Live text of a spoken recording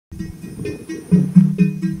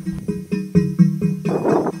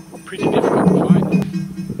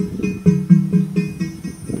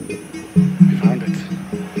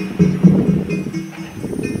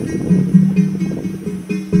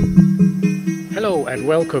Hello and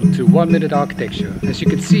welcome to 1 Minute Architecture. As you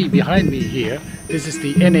can see behind me here, this is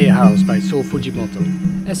the NA house by Sou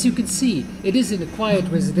Fujimoto. As you can see, it is in a quiet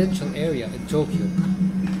residential area in Tokyo.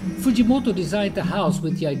 Fujimoto designed the house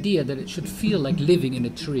with the idea that it should feel like living in a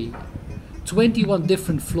tree. 21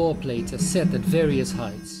 different floor plates are set at various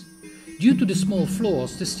heights. Due to the small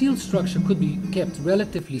floors, the steel structure could be kept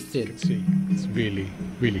relatively thin. You can see, it's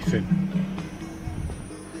really thin.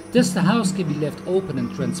 Thus the house can be left open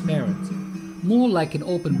and transparent. More like an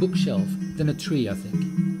open bookshelf than a tree, I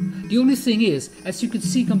think. The only thing is, as you can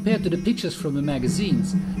see compared to the pictures from the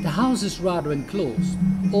magazines, the house is rather enclosed.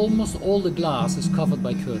 Almost all the glass is covered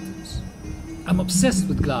by curtains. I'm obsessed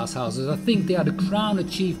with glass houses. I think they are the crown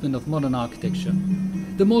achievement of modern architecture.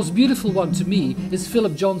 The most beautiful one to me is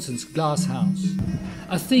Philip Johnson's glass house.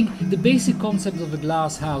 I think the basic concept of a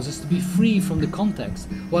glass house is to be free from the context,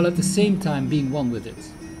 while at the same time being one with it.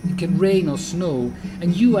 It can rain or snow,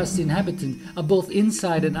 and you as the inhabitant are both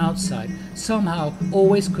inside and outside, somehow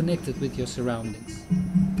always connected with your surroundings.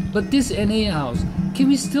 But this NA house, can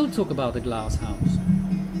we still talk about a glass house?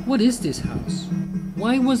 What is this house?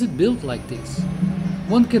 Why was it built like this?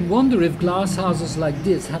 One can wonder if glass houses like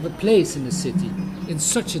this have a place in the city, in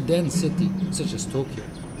such a dense city such as Tokyo.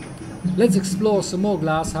 Let's explore some more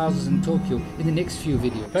glass houses in Tokyo in the next few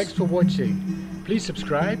videos. Thanks for watching. Please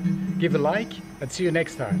subscribe, give a like, and see you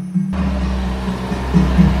next time.